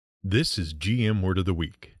This is GM Word of the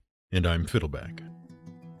Week, and I'm Fiddleback.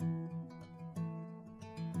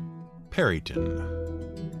 Peryton.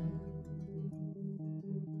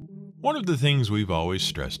 One of the things we've always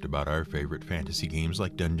stressed about our favorite fantasy games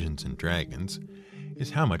like Dungeons & Dragons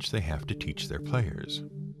is how much they have to teach their players.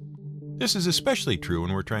 This is especially true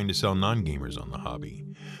when we're trying to sell non-gamers on the hobby,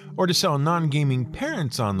 or to sell non-gaming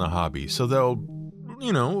parents on the hobby so they'll,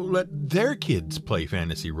 let their kids play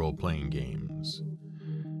fantasy role-playing games.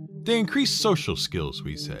 They increase social skills,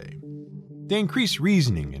 we say. They increase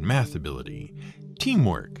reasoning and math ability,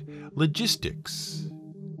 teamwork, logistics,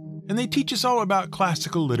 and they teach us all about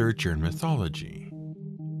classical literature and mythology.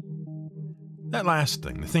 That last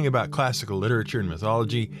thing, the thing about classical literature and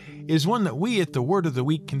mythology, is one that we at the Word of the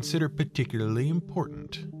Week consider particularly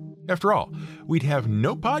important. After all, we'd have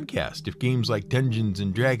no podcast if games like Dungeons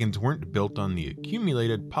 & Dragons weren't built on the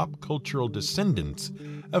accumulated pop-cultural descendants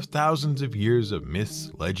of thousands of years of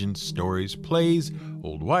myths, legends, stories, plays,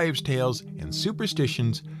 old wives' tales, and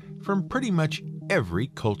superstitions from pretty much every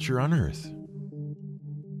culture on Earth.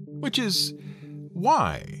 Which is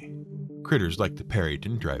why critters like the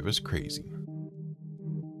Peryton drive us crazy.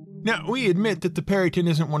 Now, we admit that the Peryton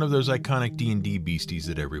isn't one of those iconic D&D beasties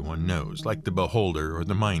that everyone knows, like the Beholder or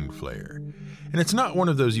the Mind Flayer. And it's not one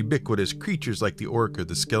of those ubiquitous creatures like the orc or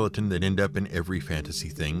the skeleton that end up in every fantasy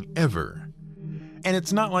thing ever. And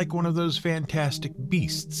it's not like one of those fantastic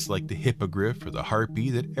beasts like the Hippogriff or the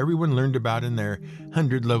Harpy that everyone learned about in their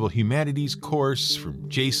 100-level humanities course from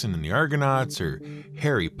Jason and the Argonauts or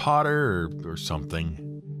Harry Potter or something.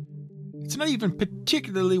 It's not even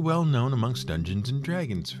particularly well known amongst Dungeons &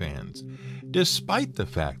 Dragons fans, despite the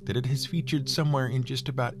fact that it has featured somewhere in just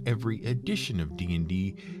about every edition of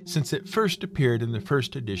D&D since it first appeared in the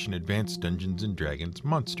first edition Advanced Dungeons & Dragons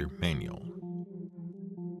Monster Manual.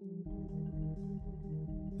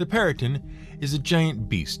 The Peryton is a giant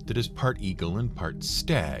beast that is part eagle and part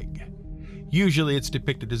stag. Usually it's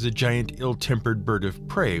depicted as a giant ill-tempered bird of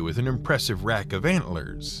prey with an impressive rack of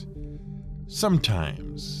antlers.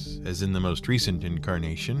 Sometimes, as in the most recent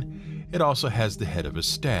incarnation, it also has the head of a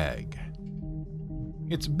stag.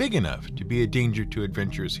 It's big enough to be a danger to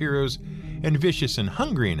adventurous heroes and vicious and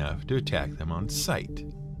hungry enough to attack them on sight.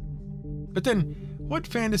 But then, what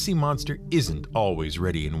fantasy monster isn't always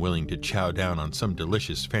ready and willing to chow down on some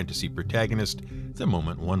delicious fantasy protagonist the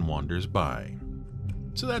moment one wanders by?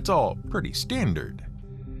 So that's all pretty standard.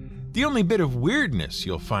 The only bit of weirdness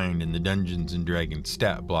you'll find in the Dungeons & Dragons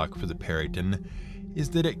stat block for the Peryton is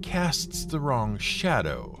that it casts the wrong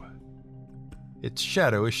shadow. Its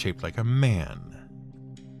shadow is shaped like a man,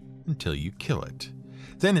 until you kill it.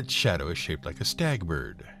 Then its shadow is shaped like a stag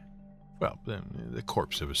bird. Well, the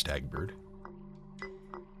corpse of a stag bird.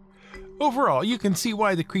 Overall, you can see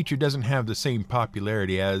why the creature doesn't have the same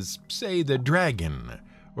popularity as, say, the dragon,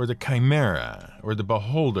 or the chimera, or the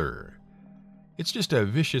beholder. It's just a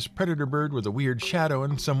vicious predator bird with a weird shadow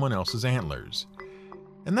and someone else's antlers.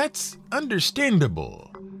 And that's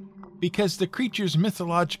understandable, because the creature's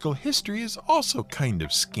mythological history is also kind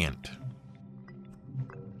of scant.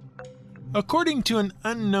 According to an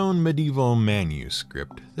unknown medieval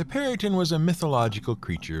manuscript, the Peryton was a mythological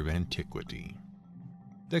creature of antiquity.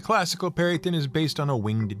 The classical Peryton is based on a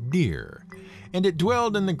winged deer, and it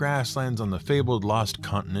dwelled in the grasslands on the fabled lost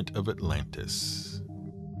continent of Atlantis.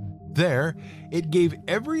 There, it gave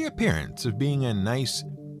every appearance of being a nice,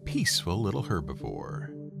 peaceful little herbivore.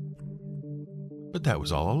 But that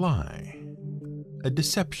was all a lie. A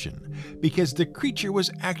deception, because the creature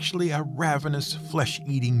was actually a ravenous,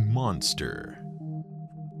 flesh-eating monster.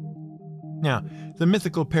 Now, the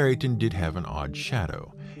mythical Peryton did have an odd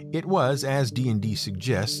shadow. It was, as D&D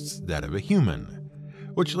suggests, that of a human,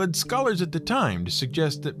 which led scholars at the time to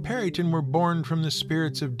suggest that Peryton were born from the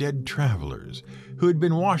spirits of dead travelers who had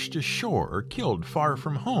been washed ashore or killed far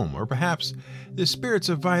from home, or perhaps the spirits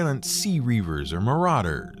of violent sea reavers or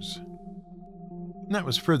marauders. And that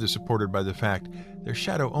was further supported by the fact their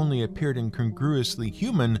shadow only appeared incongruously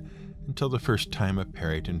human until the first time a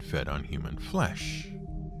Peryton fed on human flesh.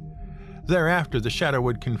 Thereafter, the shadow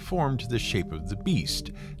would conform to the shape of the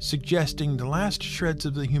beast, suggesting the last shreds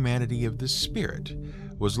of the humanity of the spirit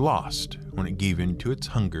was lost when it gave in to its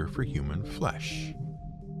hunger for human flesh.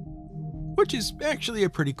 Which is actually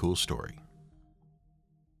a pretty cool story.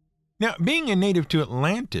 Now, being a native to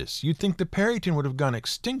Atlantis, you'd think the Peryton would have gone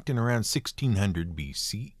extinct in around 1600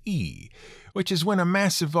 BCE, which is when a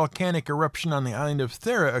massive volcanic eruption on the island of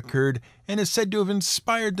Thera occurred and is said to have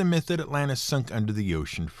inspired the myth that Atlantis sunk under the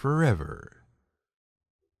ocean forever.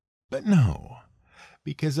 But no,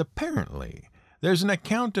 because apparently there's an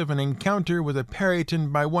account of an encounter with a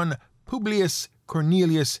Peryton by one Publius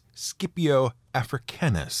Cornelius Scipio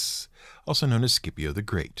Africanus, also known as Scipio the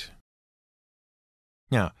Great.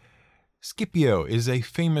 Now, Scipio is a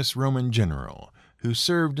famous Roman general who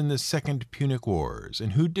served in the Second Punic Wars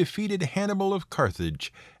and who defeated Hannibal of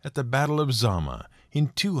Carthage at the Battle of Zama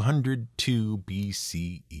in 202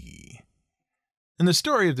 BCE. And the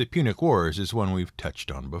story of the Punic Wars is one we've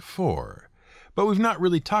touched on before, but we've not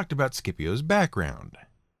really talked about Scipio's background.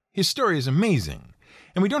 His story is amazing,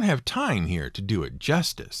 and we don't have time here to do it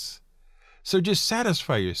justice. So just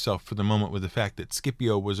satisfy yourself for the moment with the fact that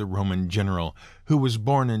Scipio was a Roman general who was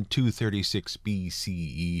born in 236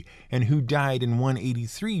 BCE and who died in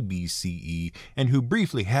 183 BCE and who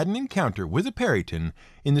briefly had an encounter with a Peryton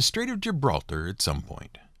in the Strait of Gibraltar at some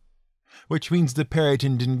point. Which means the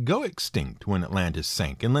Peryton didn't go extinct when Atlantis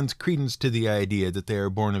sank and lends credence to the idea that they are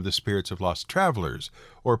born of the spirits of lost travelers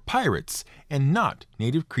or pirates and not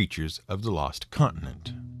native creatures of the lost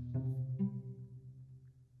continent.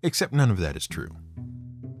 Except none of that is true.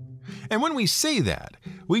 And when we say that,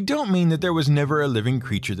 we don't mean that there was never a living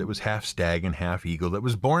creature that was half stag and half eagle that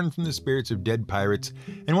was born from the spirits of dead pirates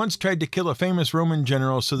and once tried to kill a famous Roman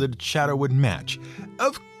general so that its shadow would match.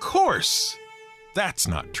 Of course! That's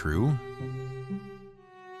not true.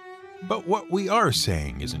 But what we are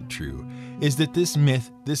saying isn't true is that this myth,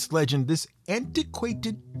 this legend, this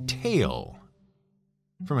antiquated tale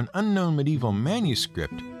from an unknown medieval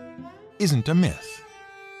manuscript isn't a myth.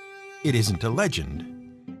 It isn't a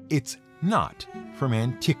legend. It's not from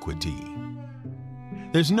antiquity.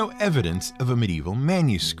 There's no evidence of a medieval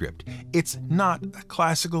manuscript. It's not a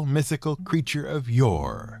classical mythical creature of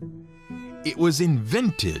yore. It was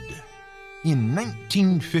invented in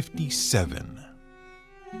 1957.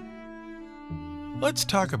 Let's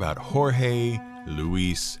talk about Jorge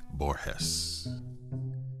Luis Borges.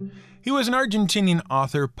 He was an Argentinian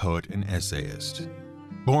author, poet, and essayist.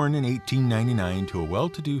 Born in 1899 to a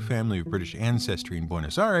well-to-do family of British ancestry in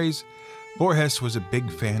Buenos Aires, Borges was a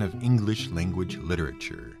big fan of English language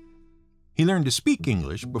literature. He learned to speak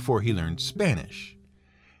English before he learned Spanish.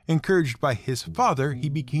 Encouraged by his father, he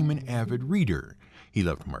became an avid reader. He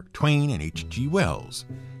loved Mark Twain and H.G. Wells.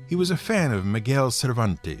 He was a fan of Miguel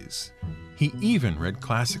Cervantes. He even read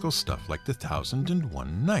classical stuff like The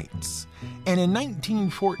 1001 Nights. And in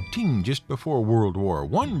 1914, just before World War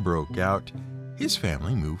I broke out, his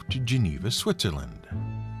family moved to Geneva, Switzerland.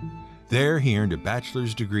 There he earned a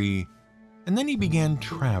bachelor's degree, and then he began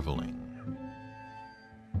traveling.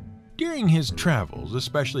 During his travels,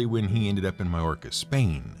 especially when he ended up in Majorca,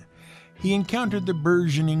 Spain, he encountered the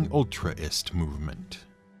burgeoning ultraist movement.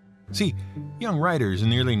 See, young writers in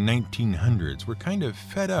the early 1900s were kind of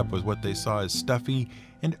fed up with what they saw as stuffy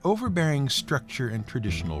and overbearing structure and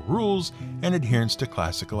traditional rules and adherence to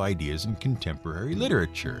classical ideas in contemporary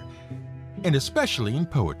literature, and especially in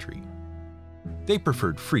poetry. They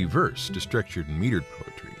preferred free verse to structured and metered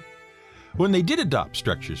poetry. When they did adopt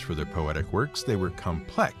structures for their poetic works, they were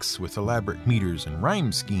complex with elaborate meters and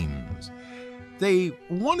rhyme schemes. They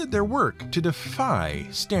wanted their work to defy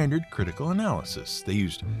standard critical analysis. They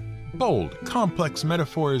used bold, complex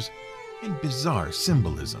metaphors and bizarre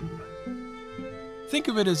symbolism. Think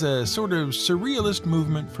of it as a sort of surrealist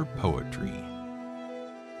movement for poetry.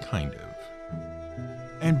 Kind of.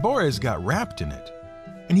 And Borges got wrapped in it,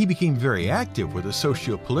 and he became very active with a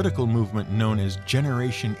socio-political movement known as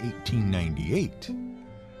Generation 1898.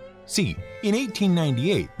 See, in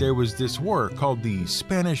 1898 there was this war called the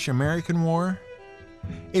Spanish-American War.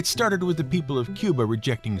 It started with the people of Cuba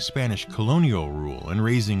rejecting Spanish colonial rule and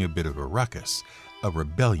raising a bit of a ruckus, a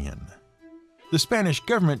rebellion. The Spanish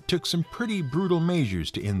government took some pretty brutal measures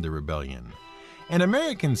to end the rebellion, and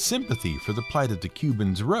American sympathy for the plight of the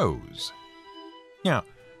Cubans rose. Now,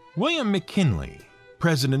 William McKinley,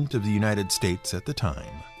 President of the United States at the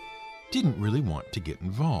time, didn't really want to get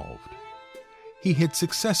involved. He had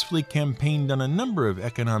successfully campaigned on a number of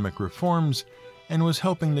economic reforms and was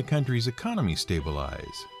helping the country's economy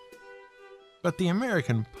stabilize. But the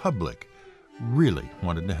American public really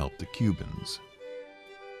wanted to help the Cubans.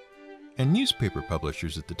 And newspaper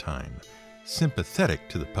publishers at the time, sympathetic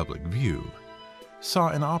to the public view, saw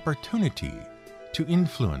an opportunity to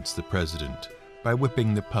influence the president by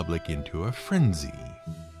whipping the public into a frenzy.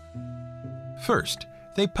 First,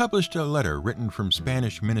 they published a letter written from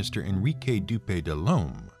Spanish Minister Enrique Dupe de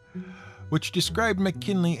Lome, which described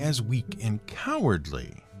McKinley as weak and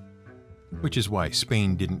cowardly, which is why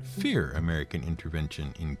Spain didn't fear American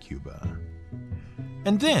intervention in Cuba.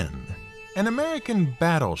 And then, an American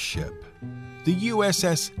battleship, the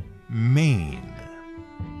USS Maine,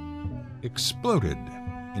 exploded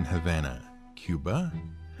in Havana, Cuba,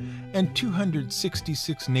 and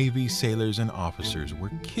 266 Navy sailors and officers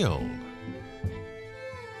were killed.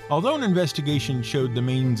 Although an investigation showed the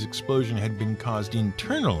main's explosion had been caused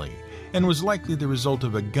internally and was likely the result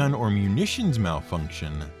of a gun or munitions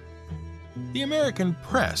malfunction, the American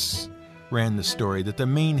press ran the story that the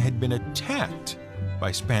main had been attacked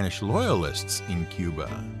by Spanish loyalists in Cuba.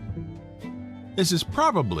 This is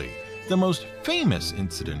probably the most famous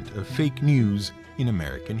incident of fake news in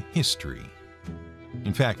American history.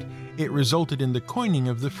 In fact, it resulted in the coining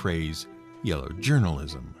of the phrase yellow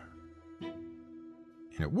journalism.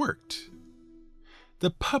 And it worked.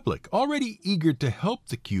 The public, already eager to help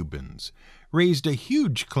the Cubans, raised a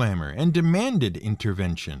huge clamor and demanded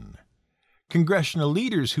intervention. Congressional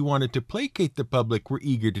leaders who wanted to placate the public were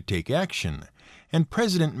eager to take action, and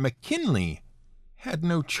President McKinley had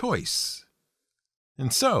no choice.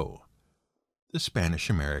 And so, the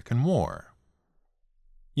Spanish-American War.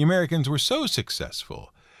 The Americans were so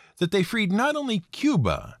successful that they freed not only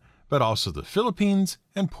Cuba, but also the Philippines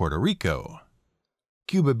and Puerto Rico.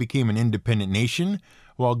 Cuba became an independent nation,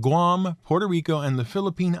 while Guam, Puerto Rico, and the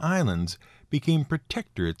Philippine Islands became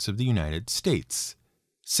protectorates of the United States,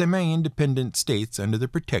 semi-independent states under the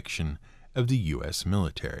protection of the U.S.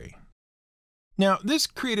 military. Now, this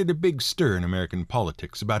created a big stir in American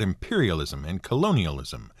politics about imperialism and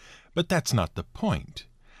colonialism, but that's not the point.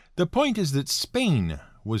 The point is that Spain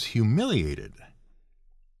was humiliated.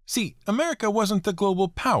 See, America wasn't the global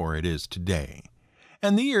power it is today,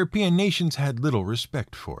 and the European nations had little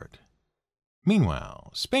respect for it.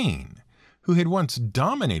 Meanwhile, Spain, who had once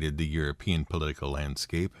dominated the European political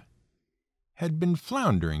landscape, had been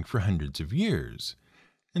floundering for hundreds of years,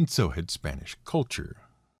 and so had Spanish culture.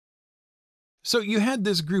 So you had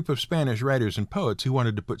this group of Spanish writers and poets who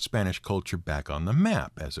wanted to put Spanish culture back on the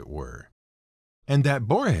map, as it were. And that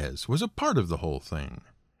Borges was a part of the whole thing.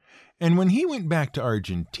 And when he went back to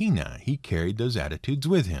Argentina, he carried those attitudes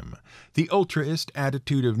with him. The ultraist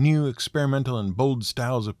attitude of new, experimental, and bold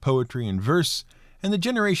styles of poetry and verse, and the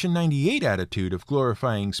Generation 98 attitude of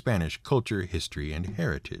glorifying Spanish culture, history, and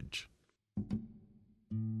heritage.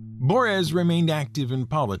 Borges remained active in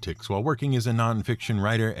politics while working as a nonfiction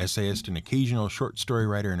writer, essayist, and occasional short story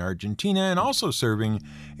writer in Argentina, and also serving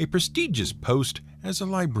a prestigious post as a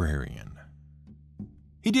librarian.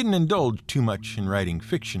 He didn't indulge too much in writing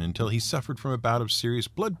fiction until he suffered from a bout of serious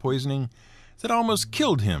blood poisoning that almost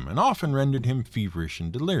killed him and often rendered him feverish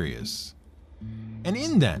and delirious. And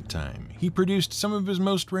in that time, he produced some of his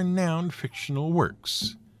most renowned fictional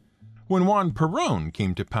works. When Juan Peryton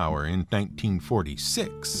came to power in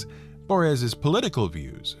 1946, Borges's political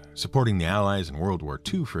views, supporting the Allies in World War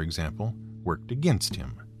II, for example, worked against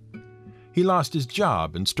him. He lost his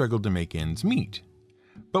job and struggled to make ends meet.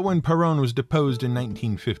 But when Peryton was deposed in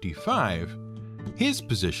 1955, his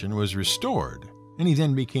position was restored, and he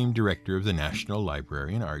then became director of the National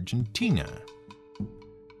Library in Argentina.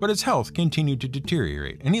 But his health continued to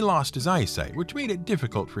deteriorate, and he lost his eyesight, which made it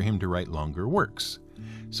difficult for him to write longer works.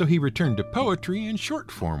 So he returned to poetry and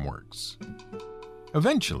short-form works.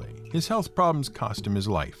 Eventually, his health problems cost him his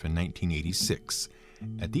life in 1986,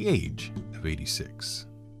 at the age of 86.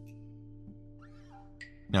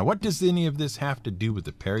 Now, what does any of this have to do with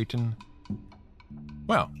the Peryton?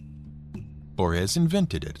 Well, Borges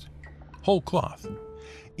invented it, whole cloth.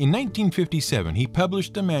 In 1957, he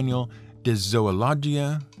published the manual De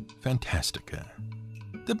Zoologia Fantastica,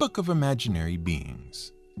 the Book of Imaginary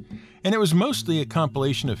Beings. And it was mostly a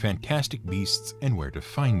compilation of fantastic beasts and where to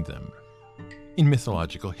find them. In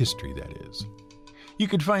mythological history, that is. You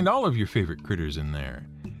could find all of your favorite critters in there.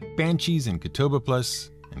 Banshees and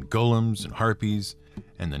Catoblepas, and golems and harpies,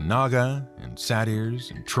 and the naga, and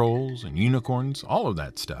satyrs, and trolls, and unicorns, all of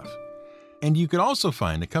that stuff. And you could also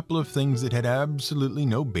find a couple of things that had absolutely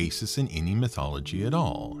no basis in any mythology at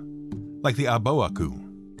all. Like the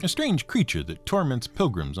Aboaku, a strange creature that torments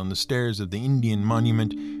pilgrims on the stairs of the Indian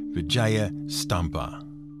monument Vijaya Stampa,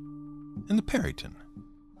 and the Peryton.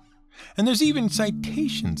 And there's even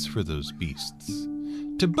citations for those beasts,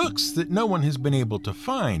 to books that no one has been able to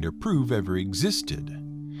find or prove ever existed.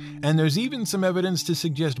 And there's even some evidence to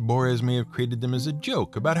suggest Borges may have created them as a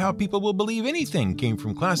joke about how people will believe anything came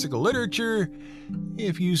from classical literature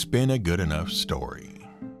if you spin a good enough story.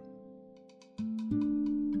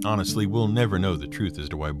 Honestly, we'll never know the truth as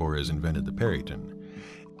to why Borges invented the Peryton.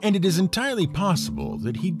 And it is entirely possible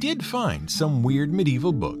that he did find some weird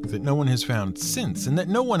medieval book that no one has found since and that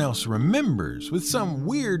no one else remembers, with some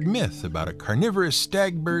weird myth about a carnivorous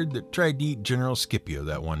stag bird that tried to eat General Scipio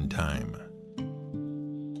that one time.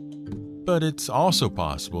 But it's also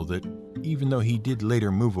possible that, even though he did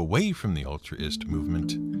later move away from the ultraist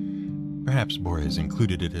movement, perhaps Borges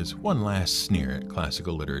included it as one last sneer at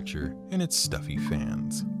classical literature and its stuffy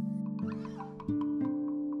fans.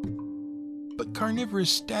 But carnivorous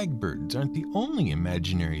stagbirds aren't the only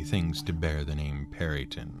imaginary things to bear the name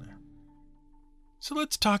Peryton. So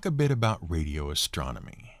let's talk a bit about radio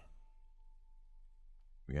astronomy.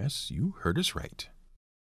 Yes, you heard us right.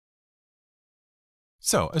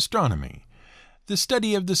 So, astronomy, the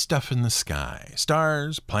study of the stuff in the sky,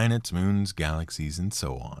 stars, planets, moons, galaxies, and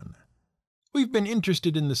so on. We've been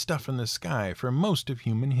interested in the stuff in the sky for most of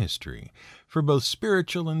human history, for both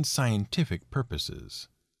spiritual and scientific purposes.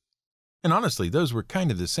 And honestly, those were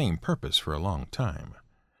kind of the same purpose for a long time.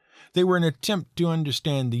 They were an attempt to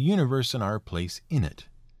understand the universe and our place in it.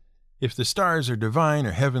 If the stars are divine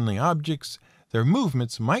or heavenly objects, their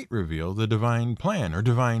movements might reveal the divine plan or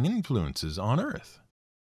divine influences on Earth.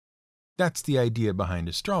 That's the idea behind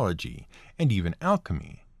astrology and even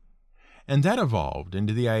alchemy. And that evolved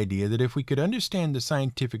into the idea that if we could understand the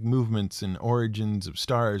scientific movements and origins of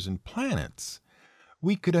stars and planets,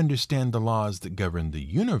 we could understand the laws that govern the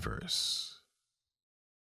universe.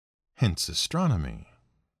 Hence astronomy.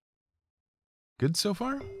 Good so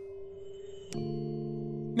far?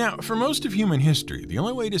 Now, for most of human history, the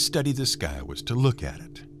only way to study the sky was to look at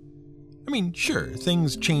it. I mean, sure,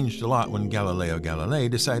 things changed a lot when Galileo Galilei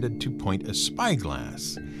decided to point a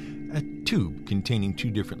spyglass, a tube containing two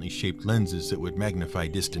differently shaped lenses that would magnify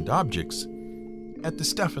distant objects, at the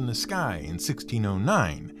stuff in the sky in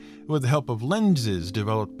 1609 with the help of lenses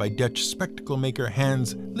developed by Dutch spectacle maker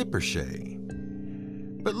Hans Lippershey.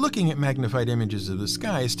 But looking at magnified images of the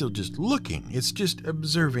sky is still just looking, it's just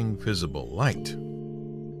observing visible light.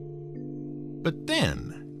 But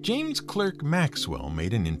then, James Clerk Maxwell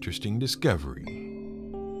made an interesting discovery.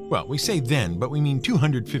 Well, we say then, but we mean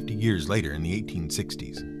 250 years later in the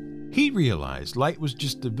 1860s. He realized light was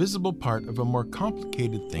just the visible part of a more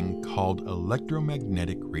complicated thing called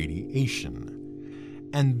electromagnetic radiation.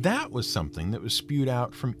 And that was something that was spewed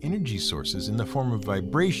out from energy sources in the form of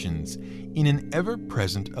vibrations in an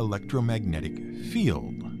ever-present electromagnetic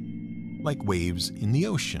field, like waves in the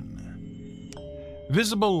ocean.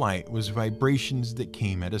 Visible light was vibrations that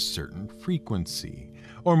came at a certain frequency,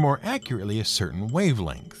 or more accurately a certain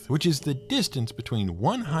wavelength, which is the distance between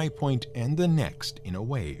one high point and the next in a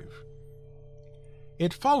wave.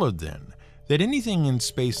 It followed then that anything in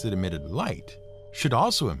space that emitted light should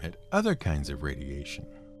also emit other kinds of radiation.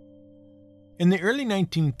 In the early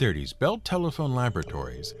 1930s, Bell Telephone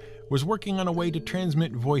Laboratories was working on a way to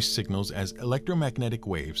transmit voice signals as electromagnetic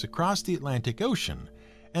waves across the Atlantic Ocean,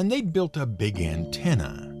 and they'd built a big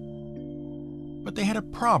antenna. But they had a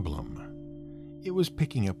problem. It was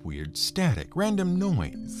picking up weird static, random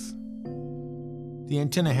noise. The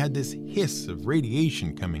antenna had this hiss of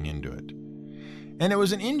radiation coming into it. And it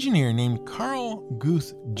was an engineer named Carl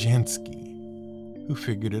Guth Jansky who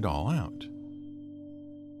figured it all out.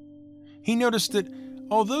 He noticed that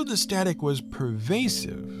although the static was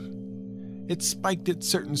pervasive, it spiked at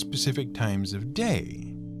certain specific times of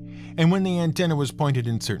day, and when the antenna was pointed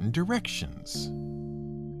in certain directions.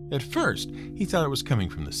 At first, he thought it was coming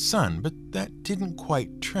from the sun, but that didn't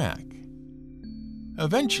quite track.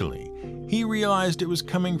 Eventually, he realized it was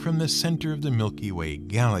coming from the center of the Milky Way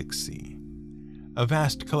galaxy, a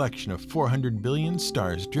vast collection of 400 billion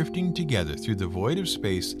stars drifting together through the void of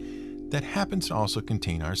space that happens to also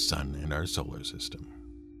contain our sun and our solar system.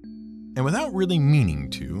 And without really meaning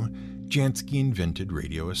to, Jansky invented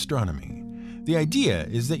radio astronomy. The idea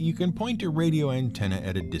is that you can point a radio antenna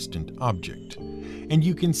at a distant object, and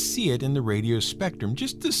you can see it in the radio spectrum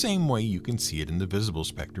just the same way you can see it in the visible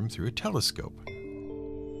spectrum through a telescope.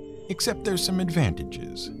 Except there's some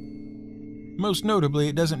advantages. Most notably,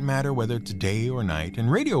 it doesn't matter whether it's day or night,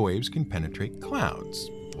 and radio waves can penetrate clouds.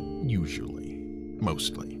 Usually.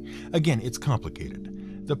 Mostly. Again, it's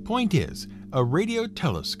complicated. The point is, a radio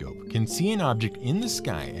telescope can see an object in the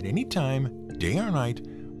sky at any time, day or night,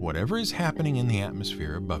 whatever is happening in the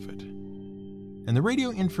atmosphere above it. And the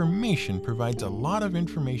radio information provides a lot of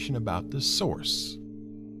information about the source.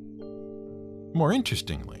 More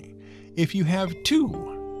interestingly, if you have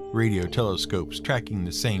two radio telescopes tracking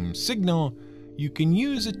the same signal, you can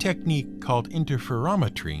use a technique called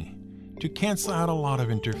interferometry to cancel out a lot of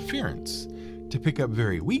interference, to pick up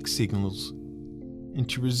very weak signals, and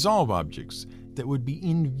to resolve objects that would be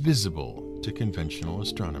invisible to conventional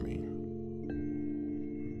astronomy.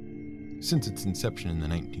 Since its inception in the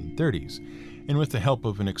 1930s, and with the help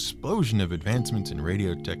of an explosion of advancements in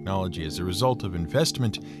radio technology as a result of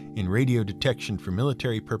investment in radio detection for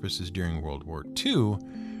military purposes during World War II,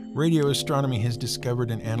 radio astronomy has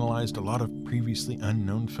discovered and analyzed a lot of previously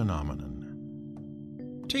unknown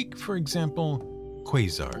phenomenon. Take, for example,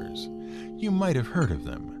 quasars. You might have heard of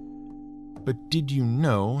them. But did you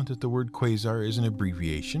know that the word quasar is an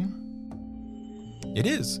abbreviation? It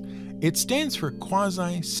is. It stands for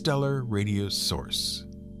quasi-stellar radio source.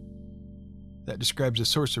 That describes a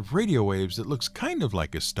source of radio waves that looks kind of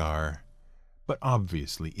like a star, but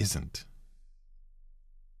obviously isn't.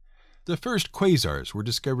 The first quasars were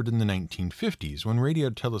discovered in the 1950s when radio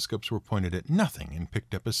telescopes were pointed at nothing and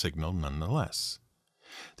picked up a signal nonetheless.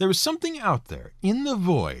 There was something out there in the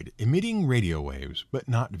void emitting radio waves but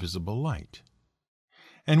not visible light.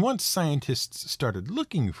 And once scientists started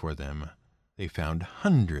looking for them, they found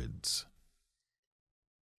hundreds.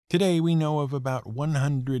 Today we know of about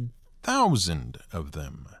 100,000 of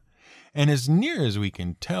them, and as near as we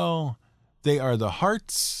can tell, they are the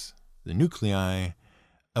hearts, the nuclei,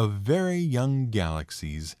 of very young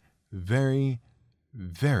galaxies very,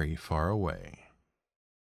 very far away.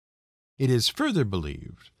 It is further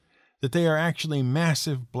believed that they are actually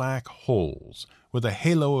massive black holes with a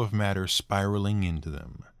halo of matter spiraling into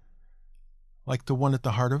them, like the one at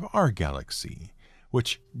the heart of our galaxy,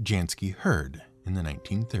 which Jansky heard in the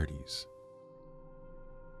 1930s.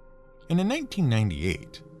 And in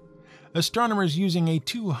 1998, astronomers using a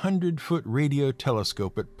 200-foot radio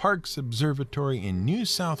telescope at Parkes Observatory in New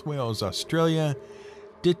South Wales, Australia,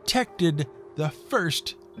 detected the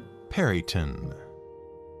first Peryton,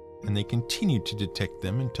 and they continued to detect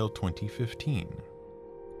them until 2015.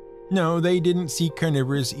 No, they didn't see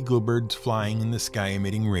carnivorous eaglebirds flying in the sky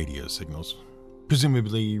emitting radio signals,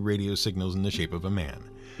 presumably radio signals in the shape of a man.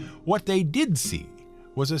 What they did see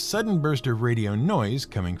was a sudden burst of radio noise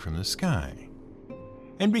coming from the sky.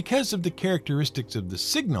 And because of the characteristics of the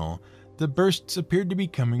signal, the bursts appeared to be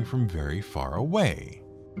coming from very far away.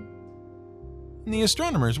 And the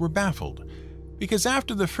astronomers were baffled, because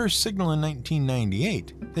after the first signal in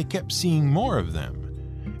 1998, they kept seeing more of them.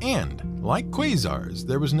 And, like quasars,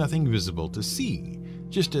 there was nothing visible to see,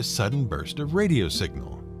 just a sudden burst of radio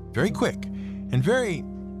signal. Very quick, and very...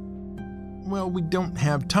 well, we don't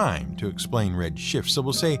have time to explain red shift, so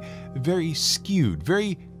we'll say very skewed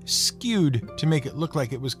to make it look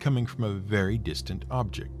like it was coming from a very distant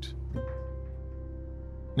object.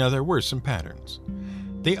 Now, there were some patterns.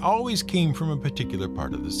 They always came from a particular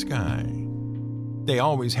part of the sky. They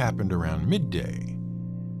always happened around midday.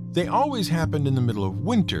 They always happened in the middle of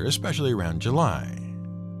winter, especially around July.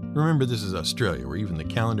 Remember, this is Australia, where even the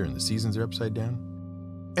calendar and the seasons are upside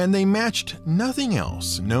down. And they matched nothing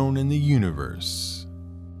else known in the universe.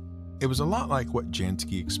 It was a lot like what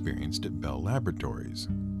Jansky experienced at Bell Laboratories.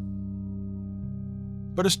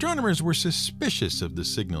 But astronomers were suspicious of the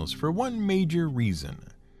signals for one major reason.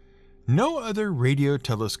 No other radio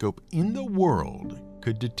telescope in the world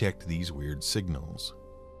could detect these weird signals.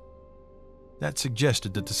 That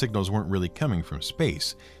suggested that the signals weren't really coming from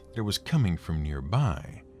space, that it was coming from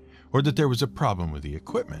nearby, or that there was a problem with the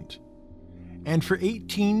equipment. And for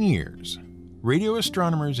 18 years, radio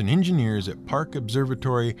astronomers and engineers at Parkes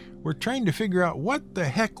Observatory were trying to figure out what the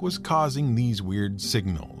heck was causing these weird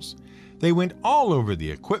signals. They went all over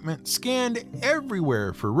the equipment, scanned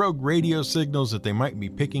everywhere for rogue radio signals that they might be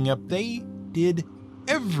picking up. They did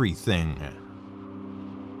everything.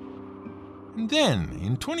 And then,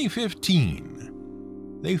 in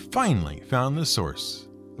 2015, they finally found the source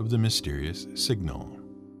of the mysterious signal.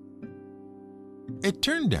 It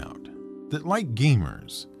turned out that, like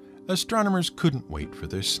gamers, astronomers couldn't wait for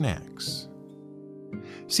their snacks.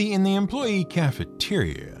 See, in the employee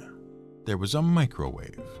cafeteria, there was a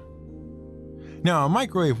microwave. Now, a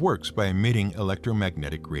microwave works by emitting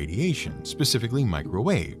electromagnetic radiation, specifically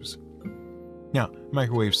microwaves. Now,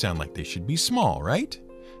 microwaves sound like they should be small, right?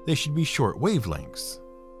 They should be short wavelengths.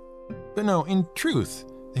 But no, in truth,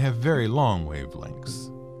 they have very long wavelengths.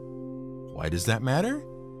 Why does that matter?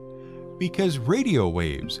 Because radio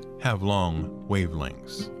waves have long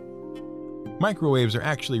wavelengths. Microwaves are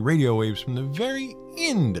actually radio waves from the very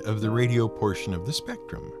end of the radio portion of the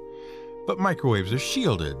spectrum. But microwaves are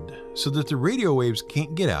shielded, so that the radio waves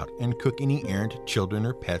can't get out and cook any errant children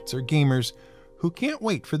or pets or gamers who can't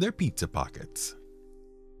wait for their pizza pockets.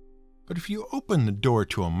 But if you open the door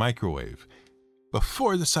to a microwave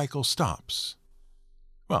before the cycle stops,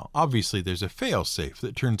 well, obviously there's a fail-safe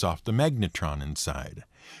that turns off the magnetron inside,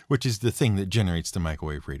 which is the thing that generates the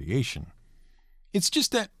microwave radiation. It's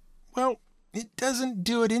just that, well, it doesn't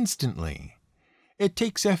do it instantly. It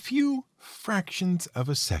takes a few fractions of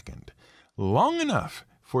a second, long enough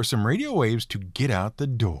for some radio waves to get out the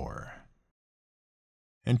door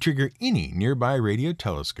and trigger any nearby radio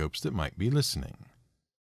telescopes that might be listening.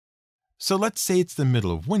 So let's say it's the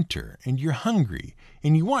middle of winter and you're hungry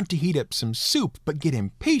and you want to heat up some soup but get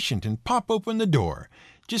impatient and pop open the door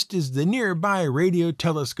just as the nearby radio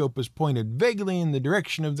telescope is pointed vaguely in the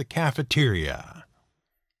direction of the cafeteria.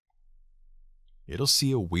 It'll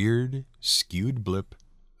see a weird, skewed blip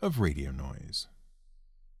of radio noise.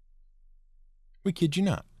 We kid you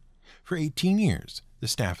not. For 18 years, the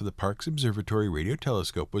staff of the park's observatory radio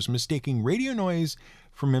telescope was mistaking radio noise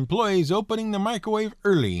from employees opening the microwave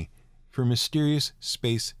early for mysterious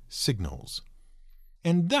space signals.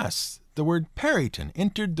 And thus, the word Peryton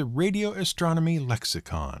entered the radio astronomy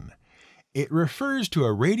lexicon. It refers to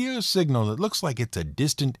a radio signal that looks like it's a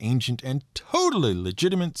distant, ancient, and totally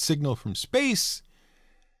legitimate signal from space,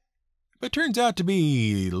 but turns out to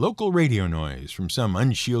be local radio noise from some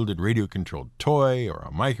unshielded radio-controlled toy, or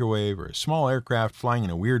a microwave, or a small aircraft flying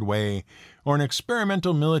in a weird way, or an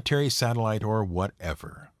experimental military satellite, or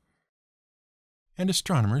whatever. And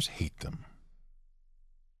astronomers hate them.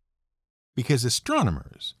 Because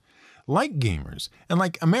astronomers, like gamers, and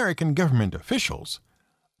like American government officials,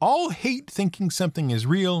 all hate thinking something is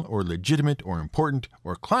real, or legitimate, or important,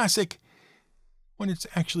 or classic, when it's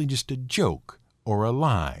actually just a joke, or a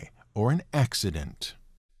lie, or an accident.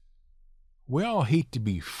 We all hate to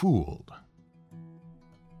be fooled.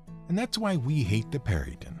 And that's why we hate the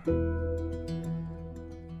Peryton.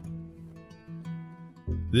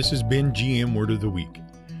 This has been GM Word of the Week.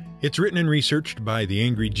 It's written and researched by the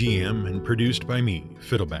Angry GM and produced by me,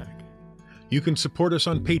 Fiddleback. You can support us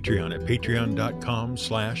on Patreon at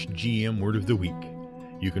patreon.com/GM Word of the Week.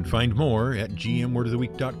 You can find more at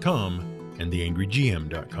gmwordoftheweek.com and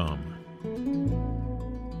theangrygm.com.